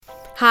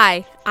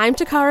Hi, I'm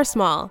Takara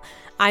Small.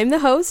 I'm the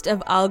host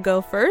of I'll Go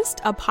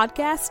First, a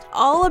podcast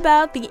all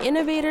about the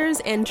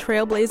innovators and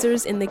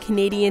trailblazers in the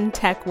Canadian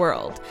tech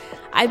world.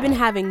 I've been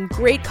having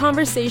great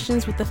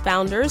conversations with the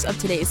founders of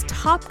today's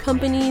top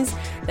companies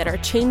that are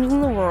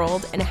changing the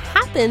world and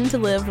happen to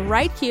live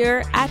right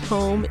here at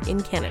home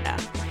in Canada.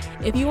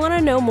 If you want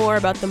to know more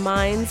about the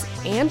minds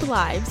and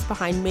lives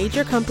behind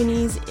major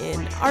companies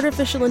in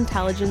artificial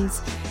intelligence,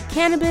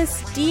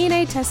 cannabis,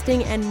 DNA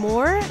testing, and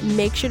more,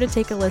 make sure to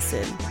take a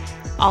listen.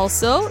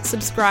 Also,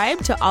 subscribe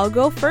to I'll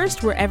Go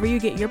First wherever you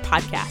get your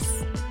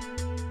podcasts.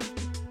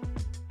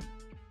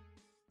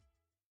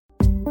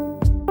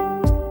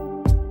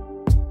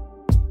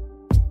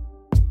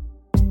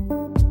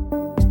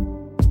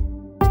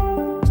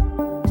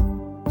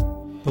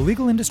 The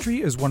legal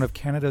industry is one of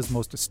Canada's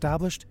most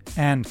established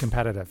and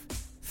competitive.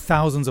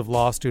 Thousands of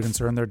law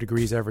students earn their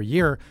degrees every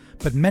year,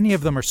 but many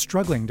of them are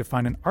struggling to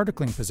find an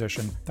articling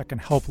position that can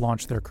help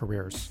launch their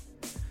careers.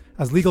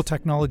 As legal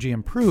technology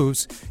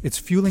improves, it's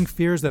fueling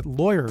fears that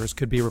lawyers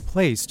could be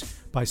replaced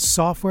by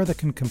software that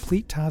can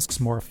complete tasks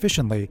more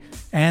efficiently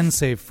and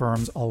save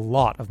firms a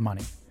lot of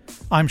money.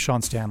 I'm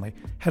Sean Stanley,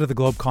 head of the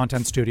Globe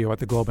Content Studio at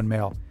the Globe and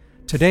Mail.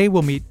 Today,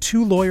 we'll meet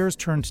two lawyers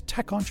turned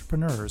tech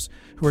entrepreneurs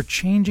who are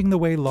changing the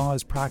way law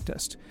is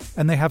practiced,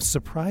 and they have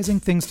surprising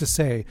things to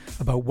say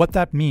about what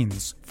that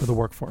means for the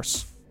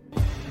workforce.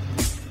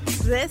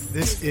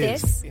 This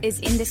is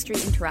Industry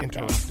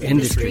Interrupted.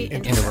 Industry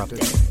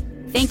Interrupted.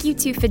 Thank you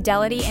to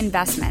Fidelity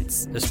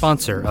Investments, the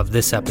sponsor of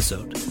this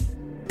episode.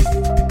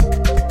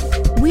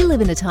 We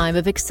live in a time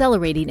of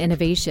accelerating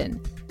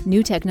innovation.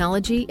 New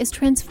technology is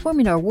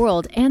transforming our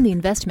world and the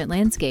investment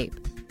landscape.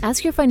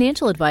 Ask your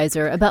financial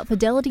advisor about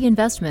Fidelity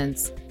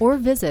Investments or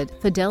visit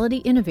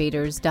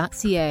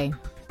fidelityinnovators.ca.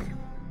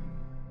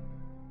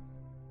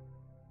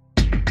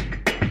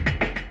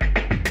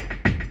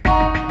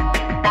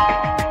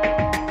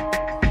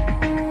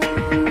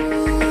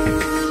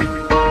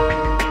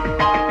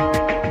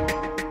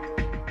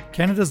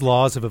 Canada's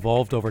laws have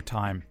evolved over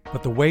time,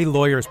 but the way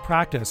lawyers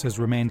practice has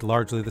remained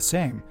largely the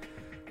same.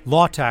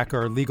 Law tech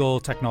are legal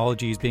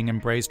technologies being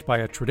embraced by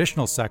a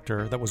traditional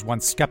sector that was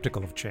once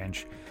skeptical of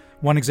change.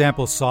 One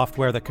example is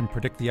software that can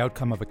predict the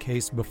outcome of a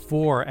case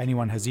before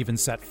anyone has even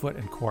set foot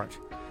in court.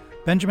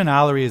 Benjamin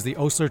Allery is the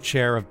Osler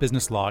Chair of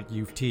Business Law at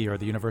U of T, or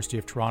the University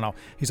of Toronto.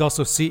 He's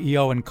also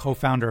CEO and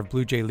co-founder of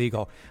Blue Jay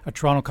Legal, a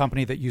Toronto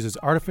company that uses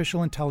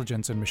artificial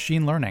intelligence and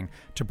machine learning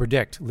to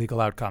predict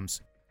legal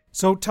outcomes.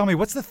 So tell me,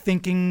 what's the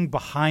thinking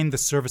behind the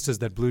services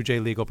that Blue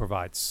Jay Legal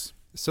provides?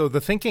 So the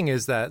thinking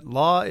is that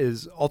law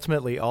is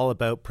ultimately all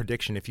about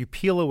prediction. If you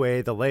peel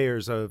away the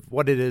layers of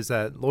what it is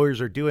that lawyers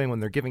are doing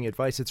when they're giving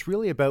advice, it's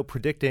really about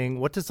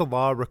predicting what does the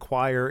law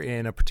require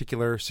in a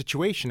particular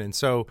situation. And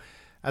so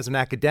as an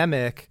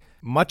academic,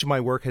 much of my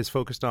work has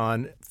focused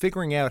on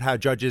figuring out how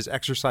judges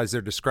exercise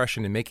their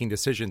discretion in making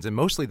decisions. And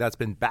mostly that's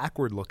been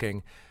backward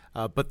looking.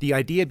 But the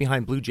idea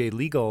behind Blue Jay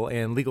Legal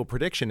and legal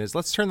prediction is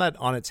let's turn that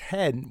on its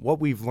head. What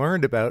we've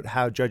learned about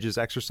how judges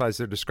exercise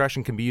their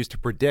discretion can be used to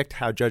predict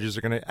how judges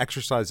are going to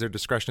exercise their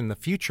discretion in the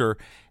future.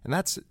 And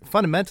that's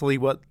fundamentally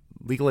what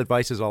legal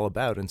advice is all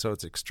about. And so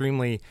it's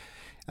extremely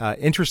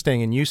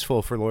interesting and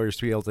useful for lawyers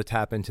to be able to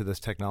tap into this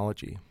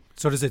technology.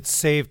 So does it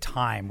save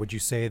time? Would you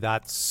say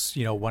that's,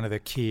 one of the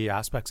key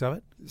aspects of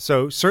it?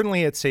 So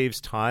certainly it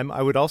saves time.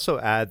 I would also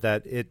add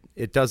that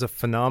it does a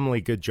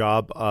phenomenally good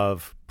job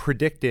of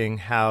predicting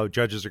how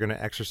judges are going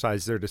to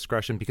exercise their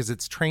discretion because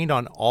it's trained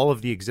on all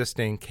of the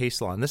existing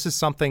case law. And this is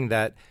something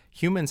that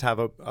humans have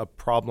a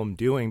problem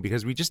doing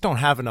because we just don't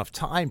have enough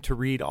time to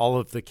read all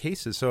of the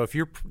cases. So if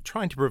you're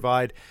trying to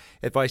provide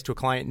advice to a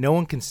client, no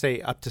one can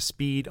stay up to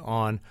speed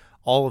on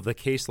all of the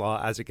case law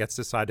as it gets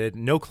decided.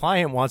 No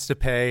client wants to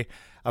pay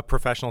a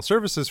professional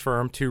services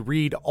firm to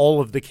read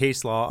all of the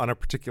case law on a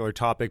particular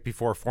topic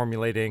before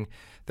formulating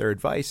their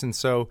advice. And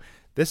so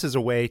this is a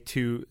way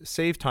to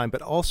save time,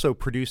 but also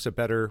produce a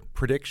better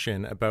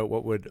prediction about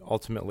what would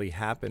ultimately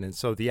happen. And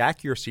so the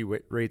accuracy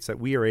rates that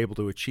we are able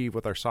to achieve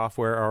with our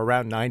software are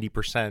around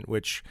 90%,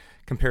 which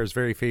compares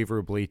very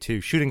favorably to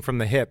shooting from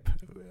the hip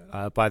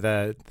by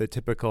the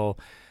typical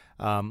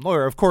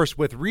lawyer. Of course,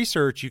 with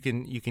research, you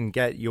can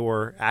get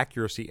your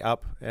accuracy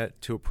up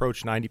to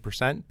approach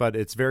 90%, but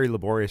it's very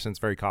laborious and it's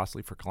very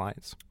costly for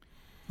clients.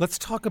 Let's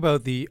talk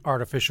about the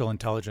artificial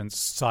intelligence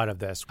side of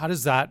this. How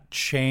does that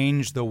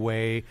change the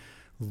way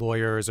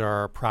lawyers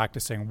are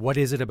practicing? What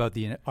is it about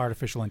the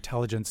artificial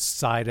intelligence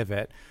side of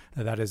it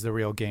that is the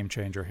real game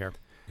changer here?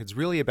 It's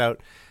really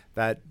about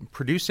that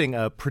producing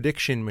a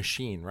prediction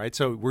machine, right?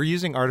 So we're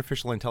using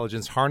artificial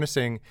intelligence,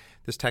 harnessing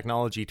this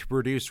technology to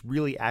produce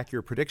really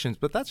accurate predictions,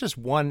 but that's just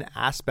one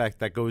aspect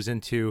that goes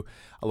into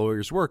a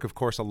lawyer's work. Of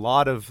course, a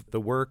lot of the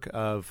work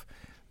of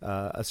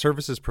a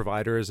services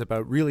provider is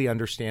about really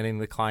understanding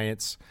the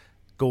client's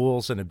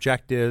goals and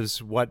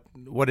objectives, what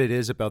it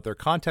is about their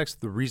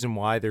context, the reason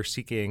why they're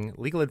seeking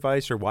legal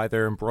advice or why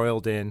they're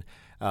embroiled in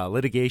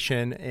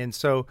litigation. And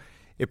so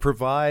it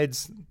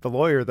provides the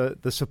lawyer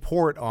the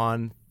support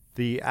on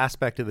the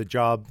aspect of the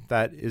job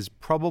that is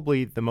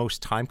probably the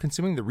most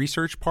time-consuming, the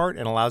research part,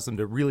 and allows them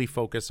to really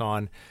focus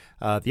on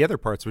the other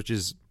parts, which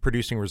is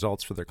producing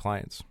results for their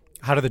clients.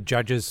 How do the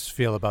judges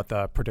feel about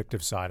the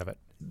predictive side of it?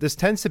 This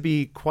tends to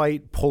be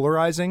quite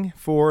polarizing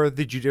for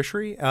the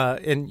judiciary,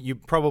 and you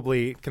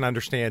probably can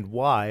understand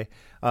why.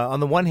 On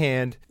the one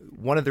hand,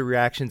 one of the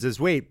reactions is,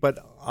 wait, but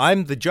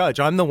I'm the judge.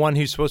 I'm the one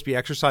who's supposed to be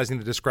exercising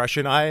the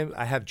discretion.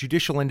 I have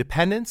judicial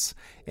independence,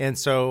 and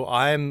so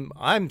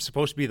I'm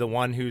supposed to be the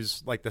one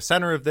who's like the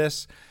center of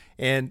this.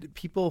 And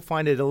people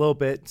find it a little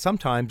bit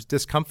sometimes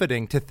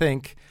discomforting to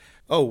think,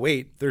 oh,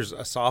 wait, there's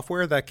a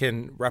software that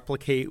can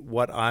replicate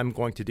what I'm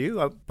going to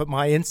do, but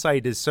my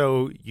insight is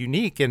so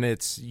unique, and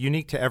it's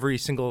unique to every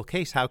single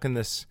case. How can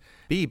this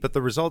be? But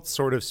the results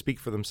sort of speak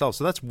for themselves.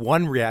 So that's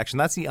one reaction.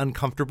 That's the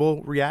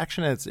uncomfortable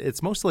reaction.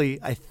 It's mostly,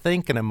 I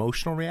think, an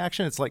emotional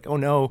reaction. It's like, oh,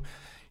 no,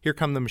 here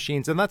come the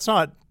machines. And that's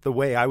not the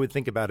way I would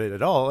think about it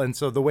at all. And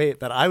so the way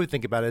that I would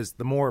think about it is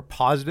the more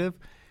positive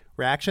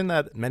reaction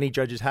that many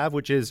judges have,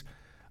 which is,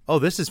 oh,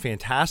 this is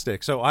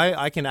fantastic. So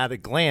I can at a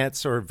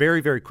glance or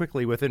very, very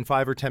quickly within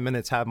 5 or 10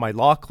 minutes have my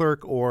law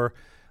clerk or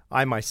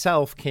I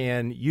myself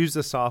can use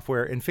the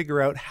software and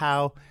figure out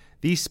how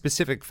these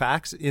specific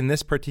facts in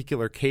this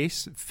particular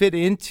case fit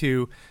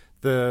into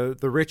the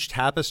rich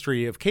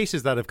tapestry of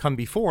cases that have come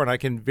before. And I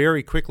can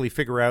very quickly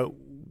figure out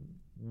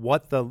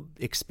what the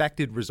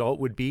expected result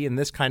would be in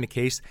this kind of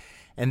case.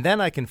 And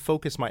then I can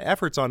focus my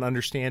efforts on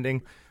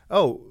understanding,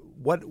 oh,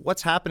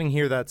 what's happening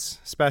here that's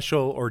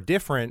special or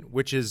different,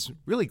 which is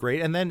really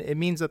great. And then it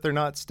means that they're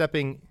not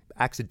stepping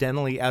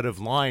accidentally out of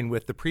line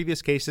with the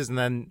previous cases. And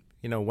then,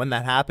 when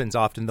that happens,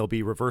 often they'll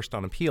be reversed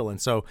on appeal.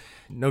 And so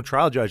no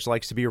trial judge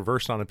likes to be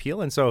reversed on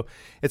appeal. And so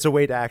it's a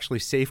way to actually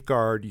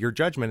safeguard your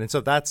judgment. And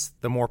so that's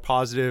the more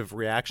positive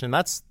reaction.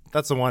 That's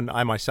the one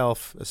I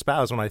myself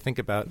espouse when I think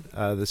about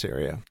this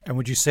area. And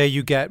would you say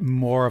you get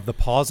more of the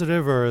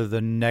positive or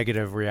the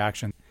negative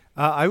reaction?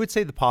 I would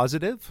say the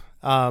positive,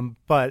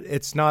 but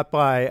it's not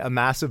by a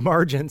massive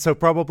margin. So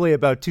probably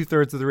about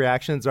 2/3 of the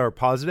reactions are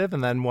positive,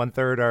 and then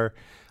 1/3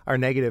 are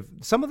negative.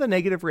 Some of the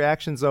negative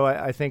reactions, though,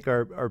 I think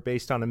are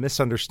based on a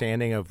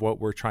misunderstanding of what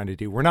we're trying to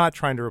do. We're not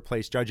trying to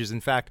replace judges.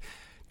 In fact,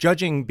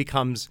 judging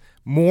becomes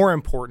more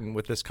important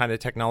with this kind of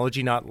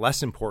technology, not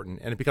less important.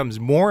 And it becomes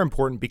more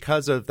important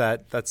because of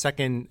that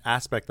second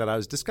aspect that I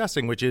was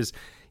discussing, which is,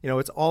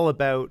 it's all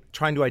about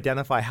trying to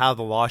identify how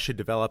the law should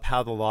develop,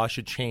 how the law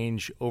should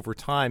change over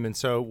time. And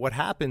so what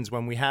happens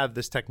when we have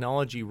this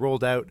technology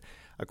rolled out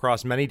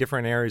across many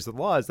different areas of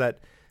the law is that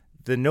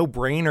the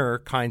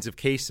no-brainer kinds of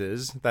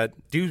cases that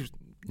do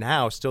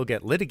now still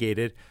get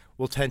litigated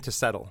will tend to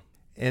settle.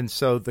 And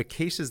so the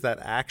cases that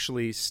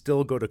actually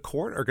still go to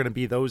court are going to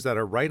be those that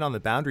are right on the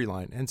boundary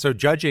line. And so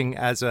judging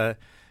as an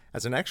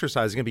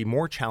exercise is going to be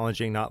more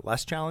challenging, not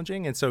less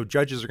challenging. And so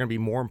judges are going to be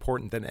more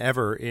important than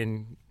ever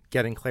in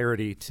getting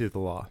clarity to the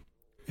law.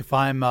 If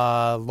I'm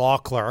a law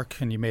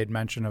clerk, and you made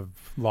mention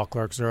of law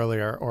clerks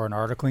earlier, or an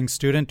articling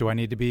student, do I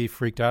need to be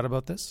freaked out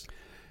about this?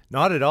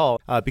 Not at all,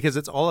 because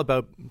it's all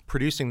about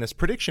producing this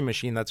prediction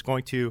machine that's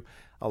going to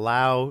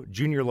allow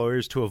junior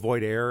lawyers to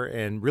avoid error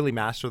and really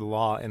master the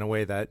law in a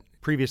way that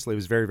previously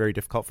was very, very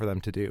difficult for them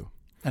to do.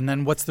 And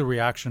then what's the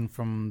reaction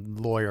from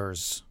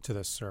lawyers to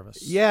this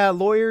service? Yeah,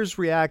 lawyers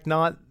react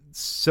not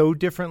so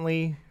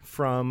differently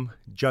from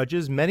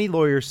judges. Many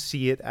lawyers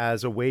see it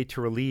as a way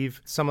to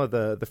relieve some of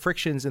the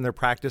frictions in their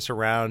practice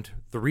around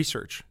the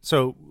research.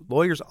 So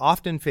lawyers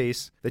often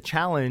face the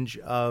challenge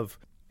of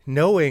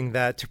knowing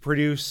that to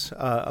produce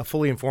a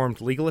fully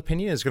informed legal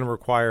opinion is going to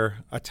require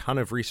a ton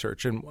of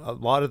research. And a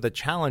lot of the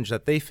challenge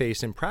that they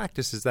face in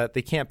practice is that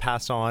they can't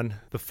pass on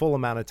the full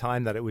amount of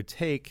time that it would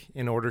take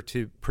in order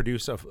to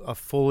produce a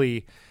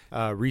fully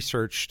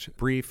researched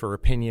brief or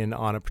opinion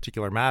on a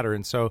particular matter.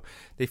 And so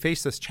they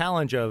face this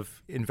challenge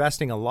of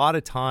investing a lot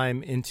of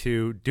time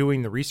into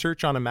doing the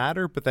research on a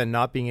matter, but then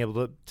not being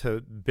able to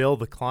bill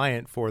the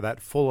client for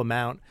that full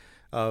amount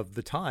of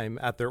the time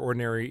at their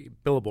ordinary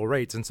billable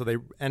rates. And so they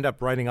end up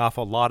writing off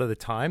a lot of the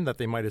time that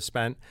they might have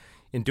spent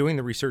in doing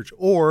the research,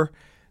 or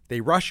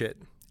they rush it.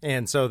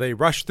 And so they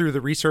rush through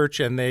the research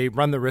and they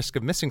run the risk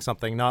of missing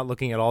something, not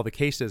looking at all the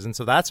cases. And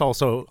so that's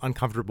also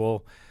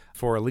uncomfortable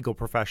for a legal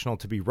professional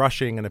to be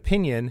rushing an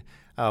opinion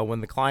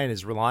when the client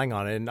is relying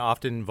on it, and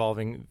often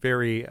involving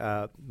very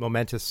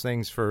momentous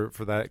things for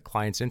that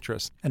client's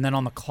interest. And then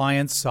on the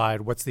client's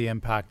side, what's the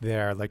impact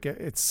there? Like,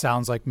 it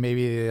sounds like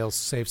maybe they'll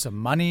save some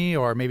money,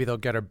 or maybe they'll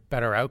get a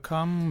better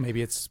outcome.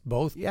 Maybe it's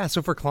both. Yeah,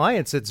 so for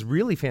clients, it's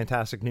really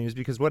fantastic news,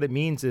 because what it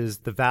means is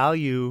the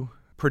value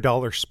per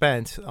dollar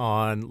spent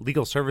on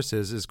legal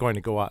services is going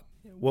to go up.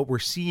 What we're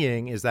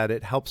seeing is that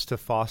it helps to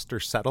foster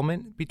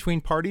settlement between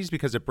parties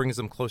because it brings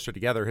them closer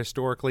together.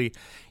 Historically,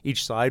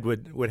 each side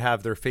would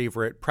have their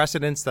favorite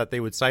precedents that they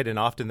would cite, and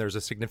often there's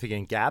a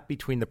significant gap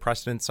between the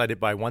precedents cited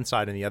by one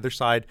side and the other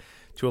side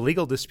to a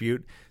legal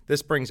dispute.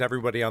 This brings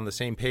everybody on the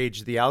same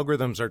page. The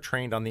algorithms are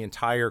trained on the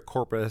entire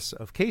corpus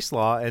of case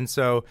law, and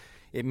so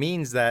it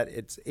means that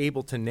it's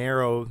able to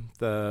narrow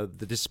the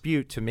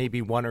dispute to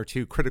maybe one or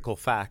two critical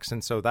facts.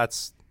 And so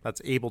that's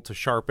that's able to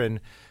sharpen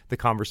the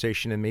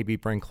conversation and maybe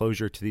bring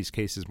closure to these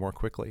cases more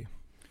quickly.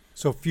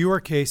 So fewer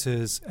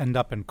cases end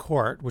up in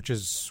court, which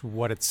is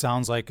what it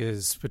sounds like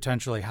is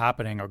potentially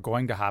happening or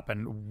going to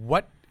happen.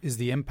 What is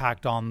the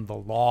impact on the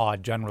law,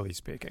 generally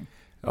speaking?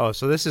 Oh,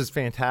 so this is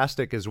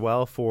fantastic as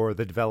well for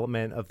the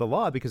development of the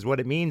law, because what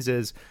it means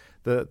is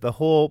the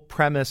whole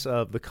premise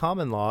of the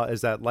common law is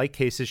that like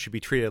cases should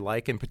be treated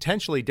alike, and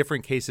potentially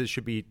different cases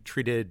should be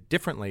treated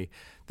differently.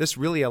 This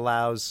really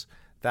allows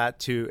that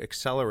to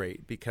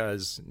accelerate,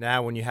 because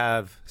now when you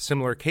have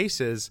similar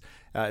cases,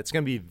 it's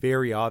going to be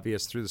very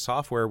obvious through the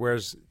software,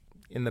 whereas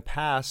in the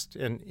past,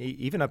 and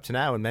even up to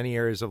now in many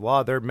areas of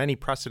law, there are many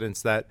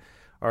precedents that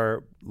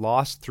are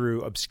lost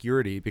through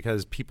obscurity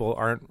because people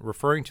aren't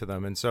referring to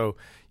them. And so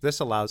this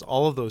allows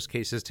all of those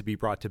cases to be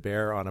brought to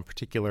bear on a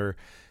particular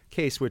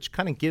case, which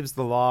kind of gives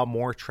the law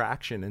more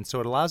traction. And so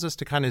it allows us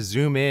to kind of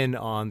zoom in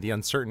on the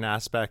uncertain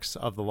aspects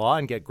of the law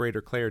and get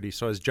greater clarity.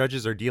 So as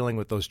judges are dealing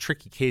with those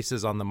tricky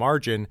cases on the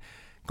margin,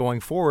 going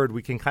forward,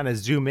 we can kind of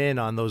zoom in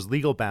on those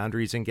legal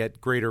boundaries and get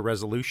greater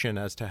resolution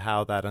as to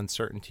how that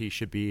uncertainty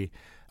should be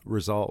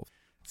resolved.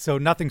 So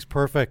nothing's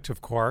perfect, of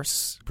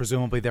course.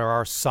 Presumably there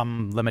are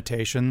some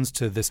limitations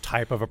to this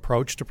type of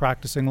approach to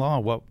practicing law.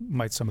 What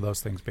might some of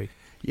those things be?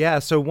 Yeah,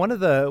 so one of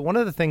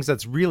the things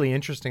that's really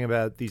interesting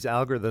about these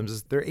algorithms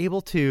is they're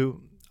able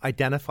to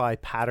identify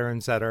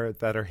patterns that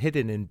are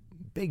hidden in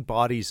big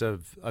bodies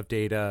of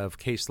data, of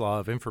case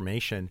law, of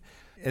information.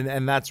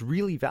 And that's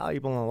really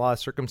valuable in a lot of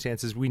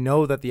circumstances. We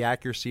know that the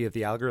accuracy of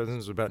the algorithms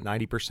is about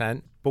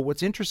 90%. But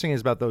what's interesting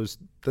is about the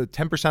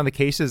 10% of the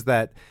cases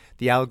that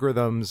the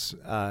algorithms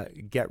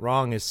get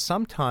wrong is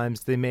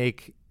sometimes they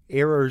make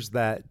errors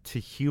that to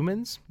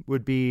humans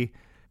would be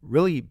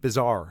really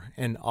bizarre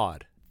and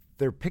odd.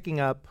 They're picking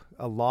up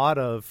a lot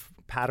of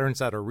patterns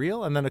that are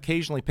real and then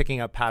occasionally picking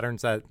up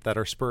patterns that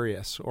are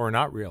spurious or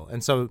not real.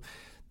 And so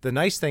the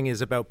nice thing is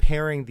about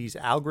pairing these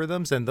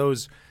algorithms and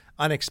those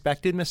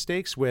unexpected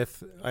mistakes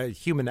with a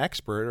human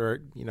expert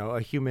or,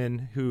 a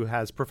human who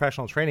has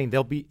professional training,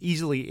 they'll be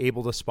easily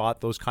able to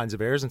spot those kinds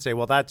of errors and say,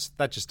 well, that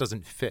just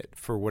doesn't fit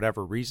for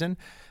whatever reason.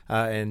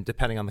 And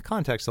depending on the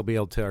context, they'll be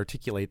able to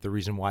articulate the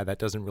reason why that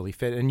doesn't really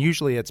fit. And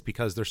usually it's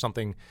because there's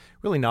something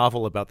really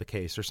novel about the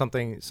case or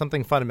something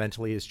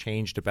fundamentally has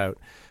changed about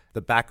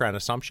the background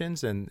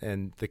assumptions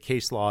and the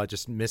case law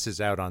just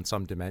misses out on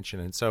some dimension.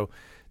 And so,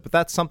 but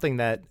that's something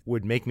that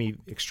would make me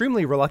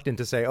extremely reluctant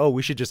to say, oh,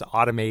 we should just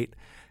automate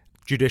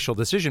judicial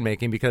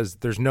decision-making, because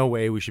there's no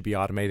way we should be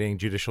automating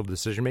judicial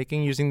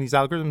decision-making using these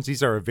algorithms.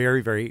 These are a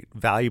very, very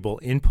valuable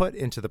input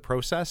into the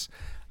process,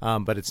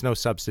 but it's no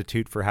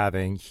substitute for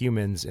having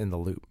humans in the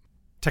loop.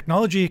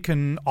 Technology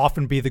can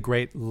often be the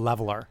great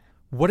leveler.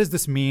 What does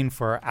this mean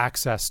for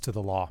access to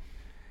the law?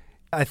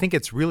 I think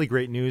it's really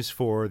great news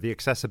for the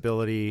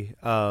accessibility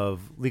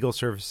of legal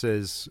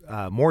services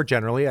more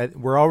generally.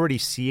 We're already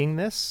seeing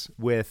this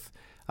with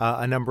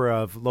a number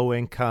of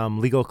low-income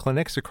legal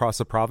clinics across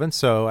the province.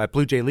 So at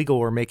Blue Jay Legal,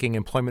 we're making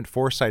employment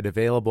foresight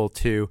available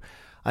to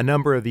a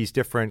number of these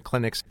different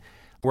clinics.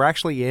 We're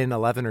actually in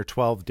 11 or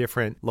 12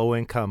 different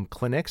low-income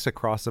clinics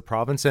across the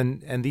province,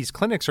 and these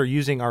clinics are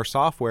using our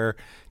software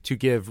to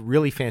give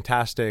really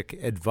fantastic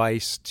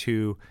advice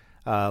to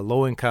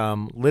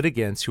low-income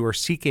litigants who are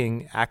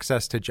seeking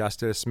access to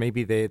justice.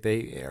 Maybe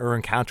they are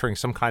encountering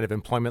some kind of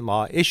employment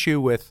law issue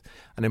with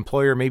an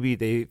employer. Maybe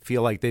they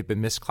feel like they've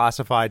been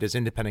misclassified as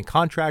independent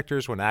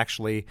contractors when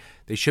actually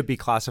they should be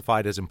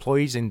classified as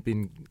employees and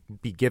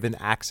be given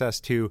access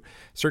to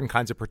certain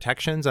kinds of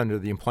protections under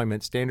the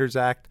Employment Standards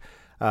Act.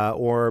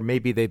 Or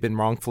maybe they've been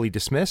wrongfully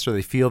dismissed, or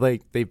they feel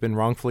they've been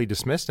wrongfully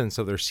dismissed, and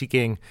so they're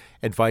seeking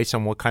advice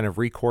on what kind of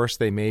recourse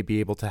they may be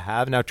able to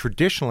have. Now,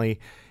 traditionally,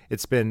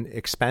 it's been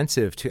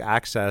expensive to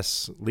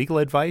access legal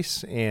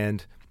advice,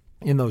 and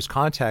in those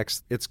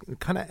contexts, it's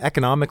kind of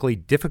economically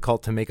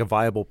difficult to make a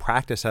viable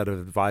practice out of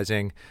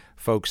advising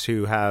folks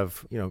who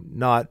have,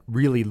 not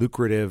really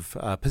lucrative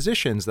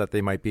positions that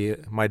they might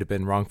have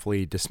been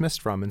wrongfully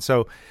dismissed from. And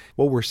so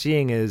what we're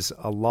seeing is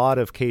a lot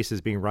of cases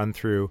being run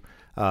through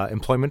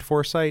employment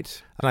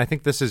foresight. And I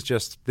think this is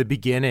just the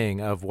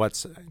beginning of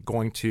what's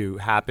going to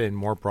happen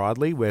more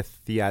broadly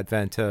with the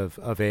advent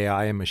of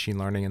AI and machine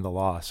learning in the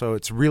law. So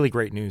it's really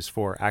great news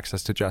for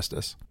access to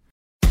justice.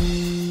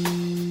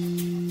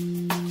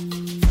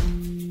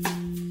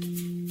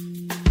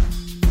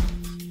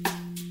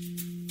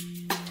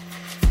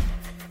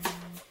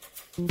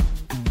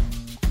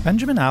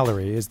 Benjamin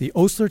Allery is the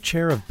Osler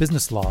Chair of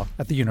Business Law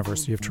at the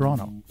University of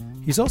Toronto.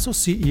 He's also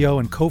CEO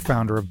and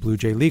co-founder of Blue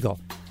Jay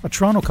Legal, a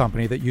Toronto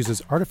company that uses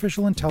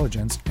artificial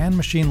intelligence and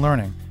machine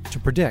learning to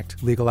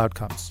predict legal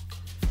outcomes.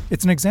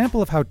 It's an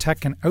example of how tech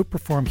can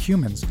outperform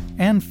humans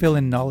and fill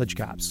in knowledge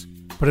gaps,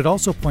 but it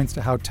also points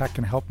to how tech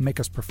can help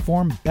make us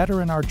perform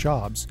better in our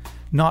jobs,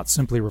 not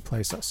simply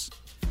replace us.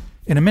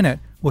 In a minute,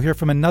 we'll hear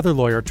from another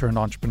lawyer turned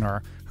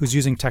entrepreneur who's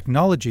using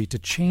technology to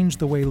change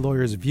the way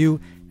lawyers view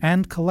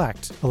and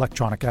collect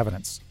electronic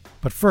evidence.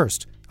 But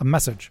first, a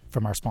message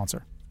from our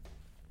sponsor.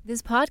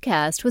 This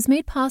podcast was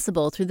made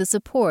possible through the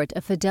support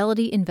of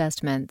Fidelity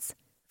Investments.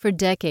 For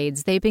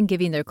decades, they've been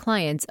giving their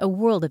clients a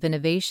world of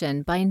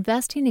innovation by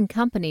investing in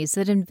companies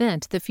that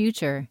invent the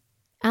future.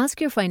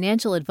 Ask your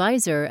financial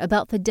advisor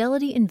about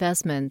Fidelity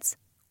Investments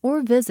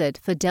or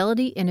visit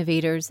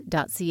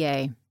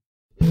fidelityinnovators.ca.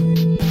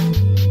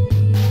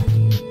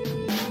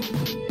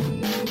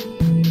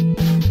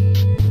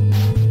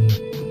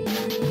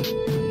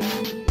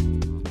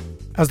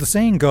 As the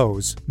saying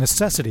goes,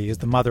 necessity is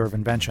the mother of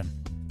invention.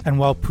 And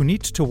while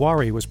Puneet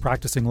Tiwari was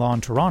practicing law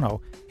in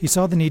Toronto, he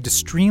saw the need to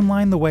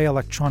streamline the way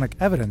electronic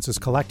evidence is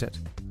collected.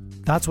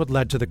 That's what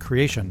led to the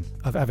creation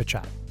of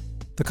EviChat.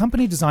 The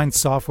company designed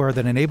software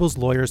that enables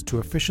lawyers to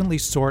efficiently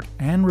sort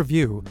and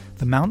review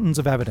the mountains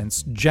of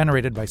evidence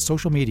generated by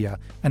social media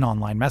and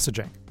online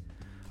messaging.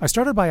 I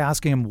started by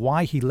asking him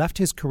why he left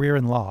his career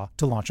in law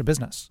to launch a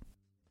business.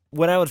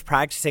 When I was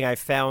practicing, I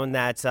found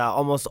that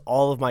almost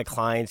all of my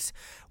clients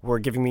were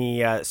giving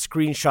me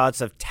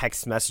screenshots of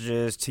text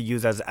messages to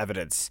use as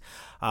evidence.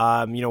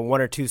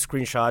 One or two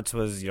screenshots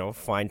was,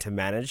 fine to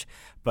manage,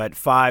 but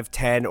 5,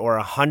 10, or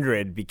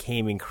 100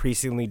 became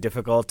increasingly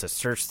difficult to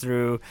search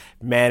through,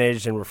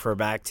 manage, and refer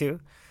back to.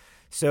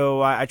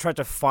 So I tried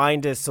to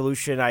find a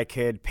solution I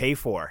could pay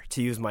for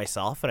to use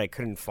myself, and I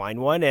couldn't find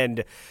one.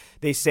 And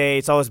they say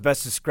it's always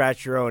best to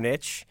scratch your own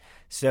itch.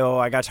 So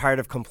I got tired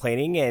of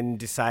complaining and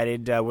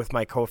decided with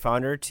my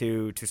co-founder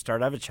to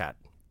start EviChat.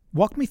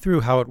 Walk me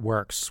through how it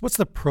works. What's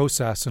the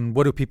process and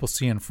what do people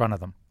see in front of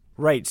them?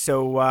 Right.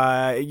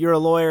 So you're a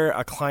lawyer.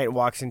 A client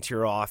walks into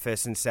your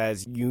office and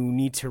says, you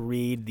need to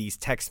read these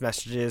text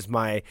messages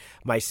my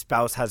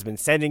spouse has been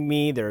sending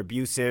me. They're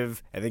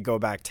abusive, and they go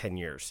back 10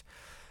 years.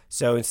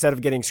 So instead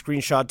of getting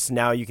screenshots,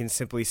 now you can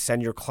simply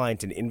send your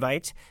client an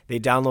invite. They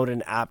download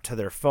an app to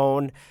their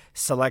phone,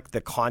 select the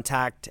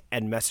contact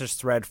and message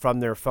thread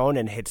from their phone,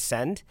 and hit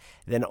send.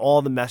 Then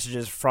all the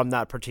messages from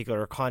that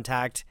particular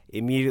contact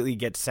immediately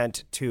get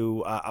sent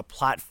to a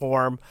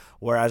platform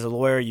where, as a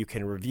lawyer, you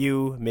can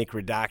review, make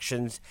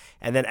redactions,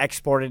 and then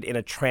export it in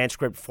a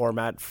transcript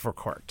format for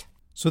court.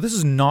 So this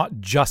is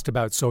not just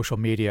about social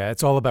media.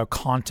 It's all about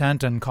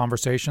content and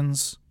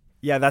conversations?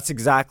 Yeah, that's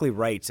exactly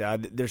right.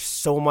 There's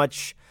so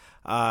much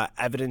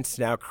evidence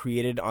now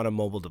created on a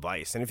mobile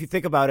device. And if you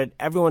think about it,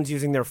 everyone's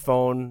using their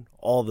phone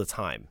all the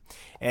time.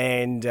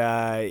 And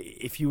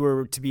if you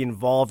were to be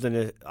involved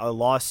in a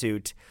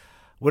lawsuit,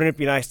 wouldn't it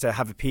be nice to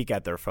have a peek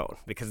at their phone?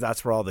 Because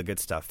that's where all the good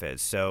stuff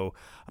is. So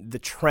the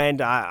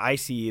trend I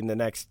see in the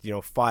next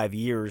 5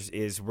 years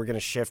is we're going to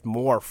shift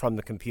more from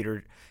the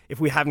computer, if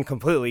we haven't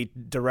completely,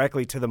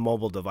 directly to the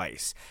mobile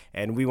device.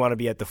 And we want to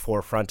be at the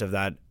forefront of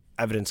that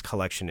evidence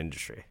collection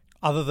industry.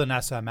 Other than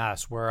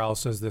SMS, where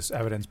else is this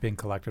evidence being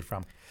collected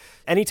from?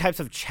 Any types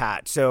of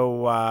chat.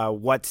 So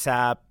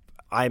WhatsApp,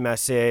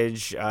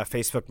 iMessage,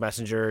 Facebook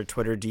Messenger,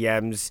 Twitter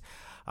DMs.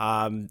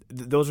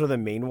 Those are the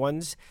main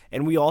ones.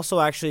 And we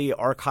also actually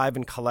archive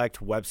and collect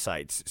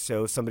websites.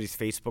 So somebody's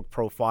Facebook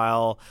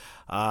profile.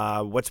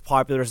 What's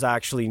popular is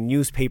actually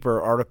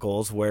newspaper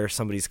articles where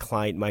somebody's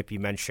client might be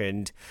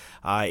mentioned.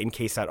 In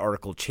case that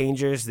article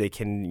changes, they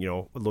can,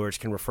 lawyers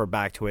can refer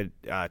back to it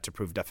to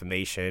prove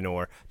defamation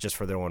or just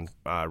for their own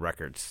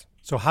records.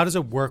 So how does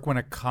it work when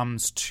it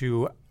comes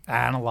to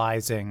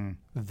analyzing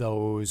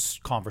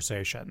those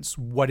conversations?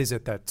 What is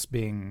it that's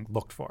being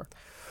looked for?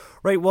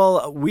 Right.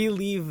 Well, we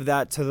leave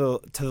that to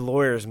the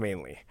lawyers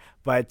mainly,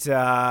 but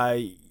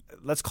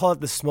let's call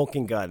it the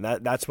smoking gun.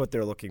 That's what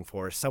they're looking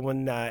for.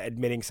 Someone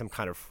admitting some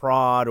kind of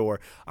fraud or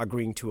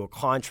agreeing to a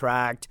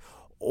contract,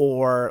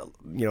 or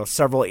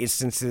several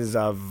instances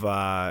of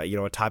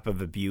a type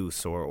of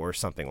abuse or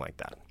something like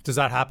that. Does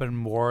that happen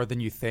more than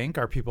you think?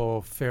 Are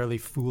people fairly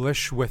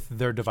foolish with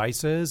their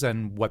devices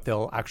and what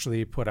they'll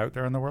actually put out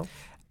there in the world?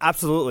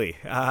 Absolutely.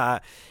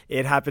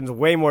 It happens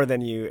way more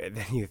than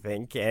you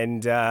think.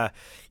 And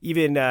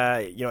even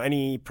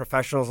any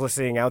professionals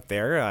listening out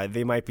there,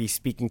 they might be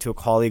speaking to a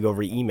colleague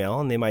over email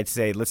and they might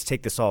say, let's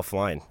take this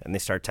offline. And they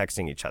start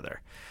texting each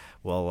other.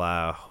 Well,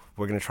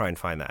 we're going to try and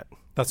find that.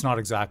 That's not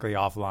exactly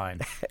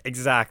offline.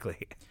 Exactly.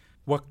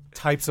 What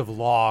types of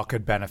law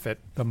could benefit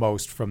the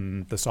most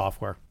from the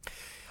software?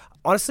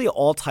 Honestly,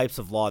 all types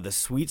of law. The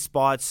sweet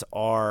spots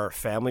are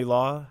family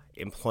law,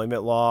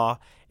 employment law,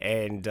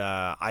 and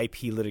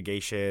IP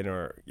litigation,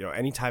 or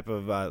any type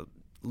of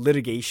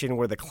litigation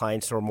where the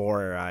clients are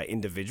more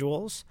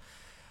individuals.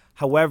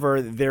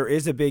 However, there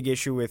is a big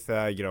issue with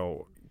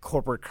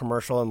corporate,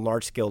 commercial, and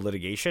large-scale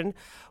litigation,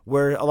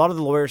 where a lot of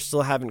the lawyers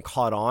still haven't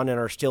caught on and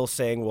are still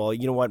saying, well,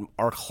 you know what,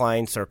 our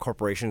clients, our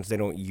corporations, they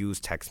don't use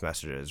text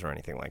messages or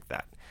anything like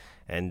that.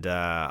 And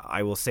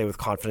I will say with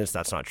confidence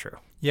that's not true.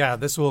 Yeah,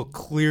 this will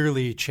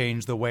clearly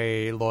change the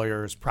way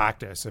lawyers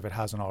practice if it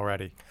hasn't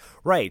already.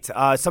 Right.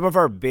 Some of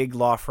our big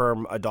law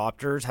firm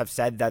adopters have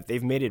said that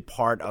they've made it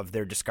part of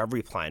their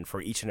discovery plan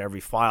for each and every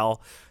file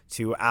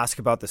to ask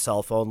about the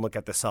cell phone, look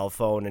at the cell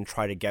phone, and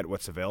try to get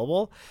what's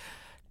available.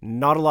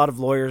 Not a lot of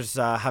lawyers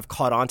have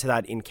caught on to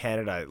that in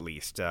Canada, at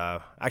least.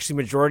 Actually,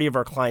 majority of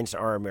our clients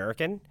are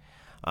American.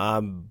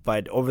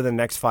 But over the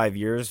next 5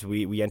 years,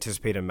 we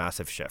anticipate a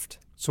massive shift.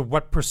 So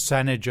what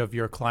percentage of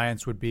your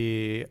clients would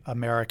be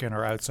American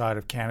or outside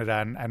of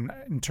Canada? And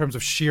in terms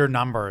of sheer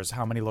numbers,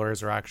 how many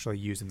lawyers are actually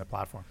using the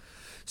platform?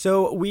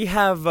 So we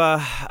have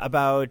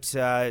about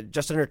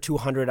just under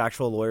 200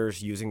 actual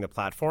lawyers using the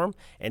platform,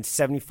 and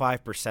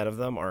 75% of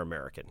them are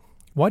American.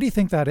 Why do you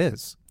think that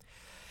is?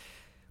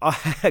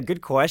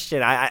 Good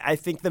question. I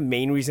think the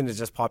main reason is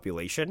just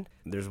population.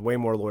 There's way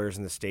more lawyers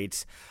in the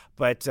States.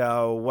 But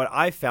what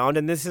I found,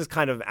 and this is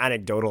kind of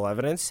anecdotal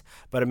evidence,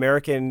 but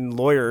American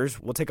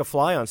lawyers will take a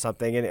fly on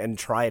something and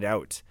try it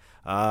out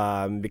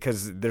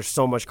because there's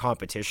so much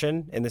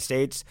competition in the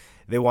States.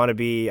 They want to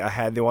be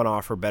ahead. They want to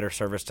offer better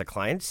service to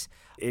clients.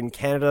 In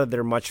Canada,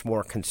 they're much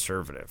more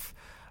conservative.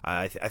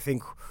 I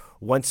think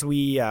once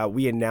we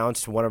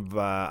announced one of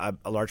a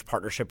large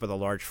partnership with a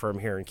large firm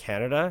here in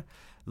Canada,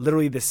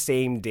 literally the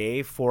same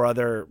day, 4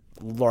 other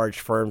large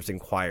firms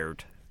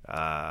inquired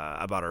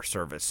about our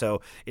service.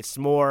 So it's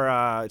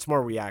more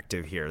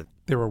reactive here.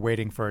 They were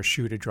waiting for a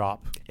shoe to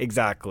drop.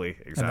 Exactly.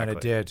 And then it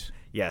did.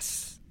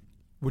 Yes.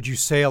 Would you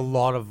say a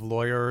lot of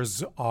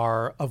lawyers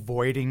are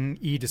avoiding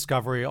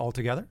e-discovery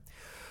altogether?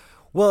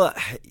 Well,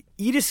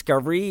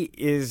 e-discovery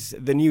is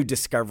the new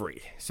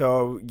discovery.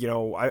 So,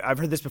 I've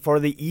heard this before.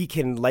 The E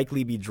can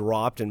likely be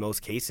dropped in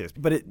most cases,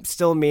 but it's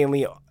still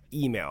mainly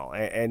email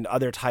and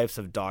other types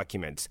of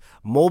documents.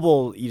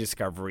 Mobile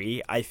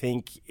e-discovery, I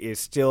think, is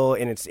still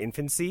in its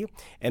infancy,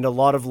 and a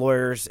lot of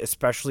lawyers,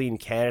 especially in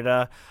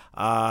Canada,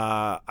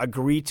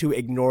 agree to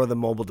ignore the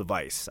mobile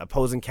device.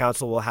 Opposing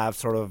counsel will have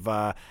sort of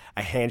a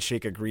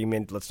handshake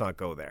agreement. Let's not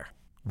go there.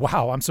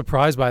 Wow, I'm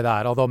surprised by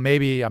that, although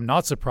maybe I'm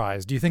not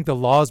surprised. Do you think the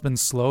law has been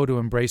slow to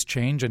embrace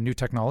change and new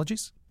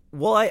technologies?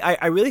 Well,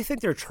 I really think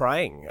they're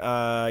trying.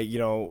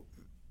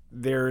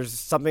 There's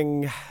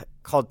something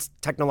called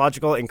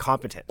technological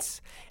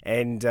incompetence.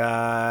 And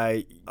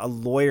a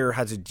lawyer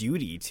has a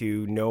duty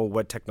to know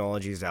what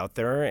technology is out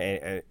there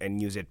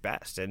and use it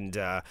best. And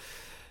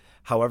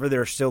however, there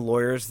are still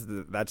lawyers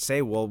that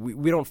say, well,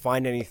 we don't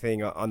find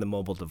anything on the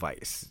mobile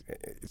device.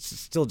 It's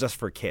still just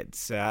for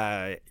kids.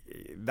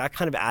 That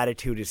kind of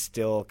attitude is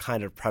still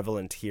kind of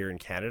prevalent here in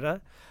Canada.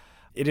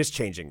 It is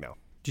changing, though.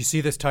 Do you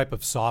see this type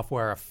of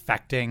software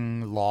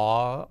affecting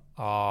law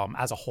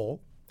as a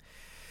whole?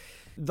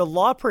 The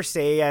law per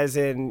se, as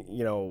in,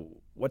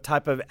 what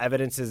type of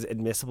evidence is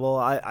admissible,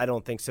 I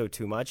don't think so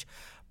too much.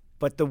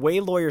 But the way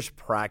lawyers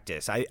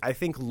practice, I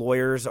think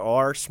lawyers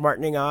are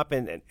smartening up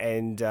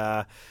and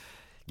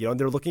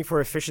they're looking for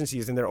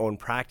efficiencies in their own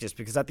practice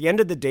because at the end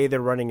of the day, they're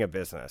running a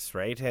business,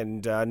 right?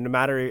 And no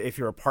matter if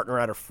you're a partner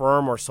at a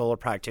firm or solo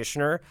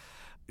practitioner,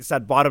 it's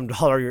that bottom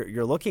dollar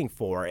you're looking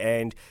for.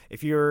 And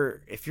if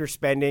you're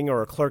spending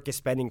or a clerk is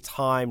spending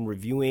time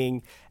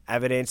reviewing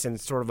evidence in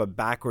sort of a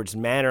backwards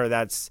manner,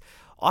 that's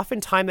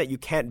often time that you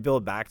can't bill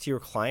back to your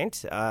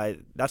client.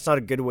 That's not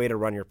a good way to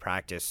run your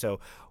practice. So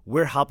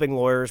we're helping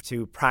lawyers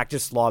to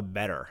practice law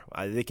better.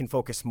 They can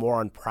focus more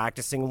on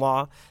practicing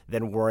law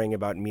than worrying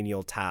about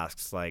menial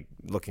tasks like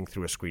looking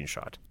through a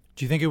screenshot.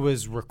 Do you think it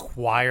was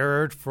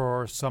required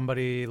for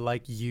somebody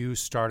like you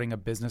starting a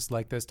business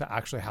like this to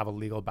actually have a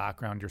legal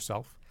background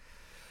yourself?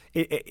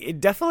 It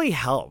definitely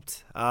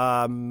helped.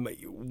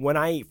 When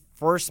I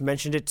first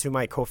mentioned it to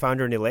my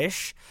co-founder,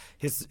 Nilesh,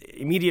 his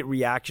immediate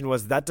reaction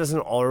was, that doesn't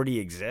already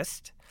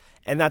exist.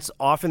 And that's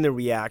often the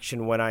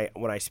reaction when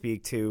I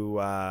speak to,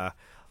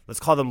 let's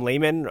call them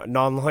laymen,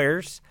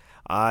 non-lawyers.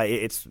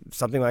 It's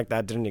something like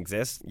that didn't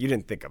exist. You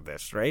didn't think of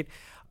this, right?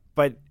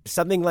 But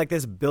something like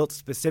this built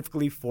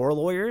specifically for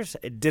lawyers,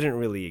 it didn't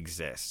really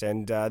exist.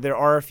 And there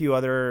are a few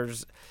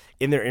others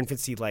in their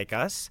infancy like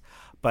us.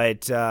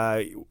 But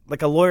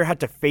like a lawyer had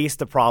to face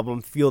the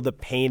problem, feel the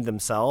pain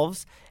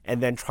themselves,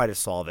 and then try to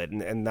solve it.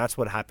 And that's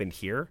what happened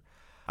here.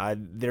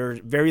 There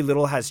very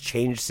little has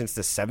changed since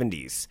the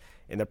 70s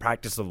in the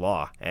practice of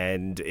law,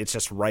 and it's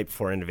just ripe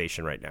for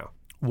innovation right now.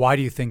 Why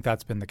do you think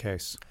that's been the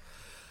case?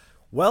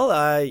 Well,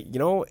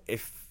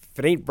 if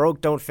it ain't broke,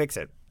 don't fix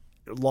it.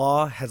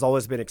 Law has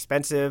always been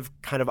expensive,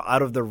 kind of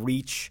out of the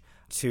reach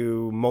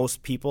to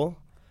most people.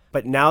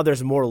 But now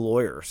there's more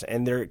lawyers,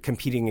 and they're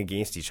competing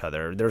against each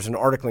other. There's an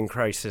articling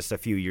crisis a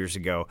few years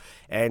ago,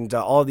 and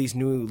all of these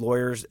new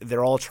lawyers,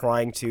 they're all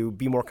trying to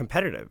be more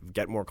competitive,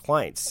 get more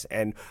clients.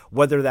 And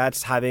whether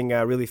that's having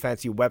a really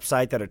fancy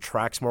website that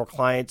attracts more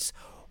clients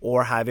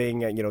or having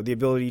the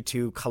ability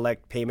to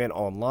collect payment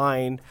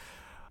online,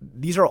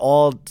 these are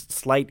all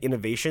slight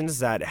innovations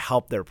that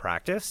help their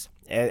practice,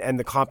 and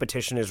the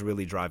competition is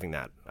really driving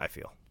that, I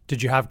feel.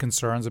 Did you have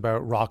concerns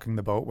about rocking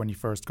the boat when you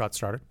first got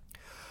started?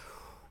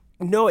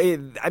 No,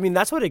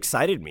 that's what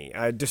excited me.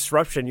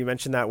 Disruption, you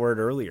mentioned that word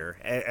earlier.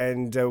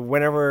 And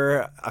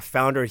whenever a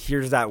founder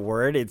hears that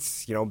word,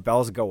 it's,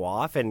 bells go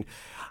off. And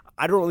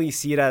I don't really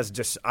see it as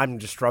just I'm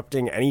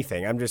disrupting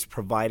anything. I'm just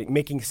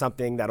making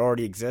something that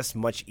already exists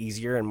much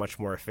easier and much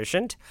more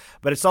efficient.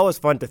 But it's always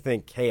fun to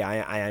think, hey,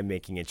 I am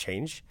making a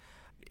change.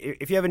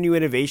 If you have a new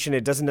innovation,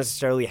 it doesn't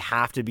necessarily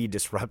have to be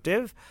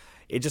disruptive.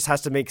 It just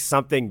has to make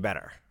something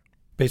better.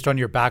 Based on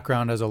your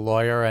background as a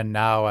lawyer and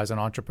now as an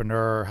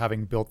entrepreneur,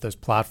 having built this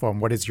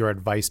platform, what is your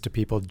advice to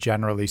people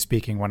generally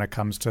speaking when it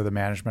comes to the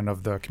management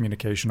of the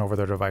communication over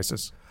their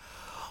devices?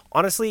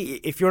 Honestly,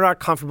 if you're not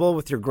comfortable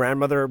with your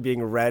grandmother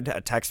being read a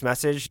text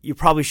message, you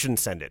probably shouldn't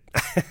send it.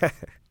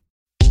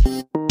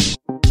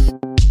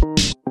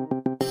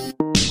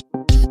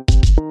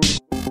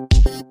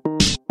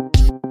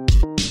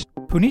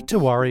 Puneet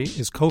Tiwari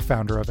is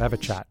co-founder of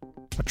EvaChat,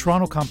 a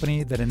Toronto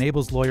company that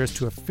enables lawyers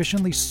to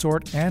efficiently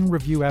sort and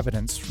review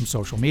evidence from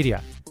social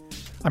media.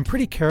 I'm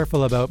pretty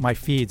careful about my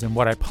feeds and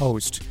what I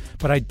post,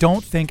 but I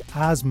don't think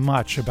as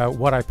much about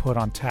what I put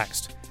on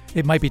text.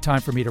 It might be time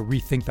for me to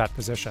rethink that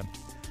position.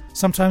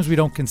 Sometimes we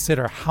don't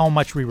consider how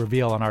much we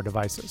reveal on our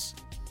devices.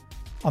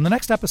 On the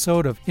next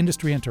episode of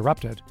Industry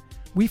Interrupted,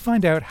 we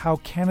find out how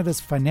Canada's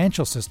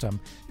financial system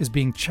is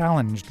being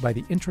challenged by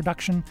the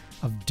introduction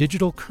of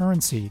digital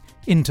currency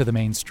into the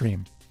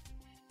mainstream.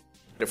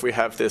 If we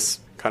have this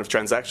kind of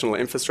transactional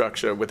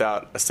infrastructure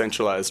without a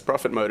centralized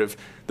profit motive,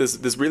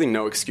 there's really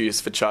no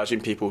excuse for charging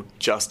people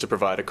just to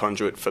provide a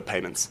conduit for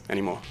payments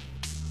anymore.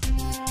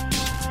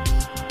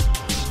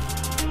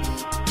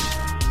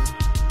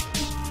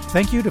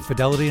 Thank you to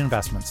Fidelity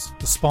Investments,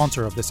 the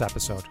sponsor of this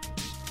episode.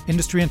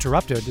 Industry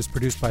Interrupted is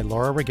produced by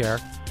Laura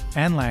Reguer,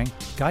 Anne Lang,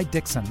 Guy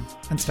Dixon,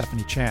 and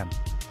Stephanie Chan.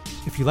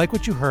 If you like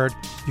what you heard,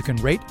 you can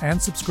rate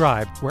and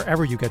subscribe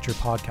wherever you get your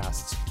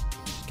podcasts.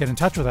 Get in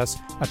touch with us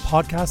at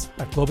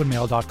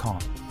podcast@globeandmail.com.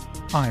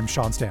 I'm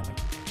Sean Stanley.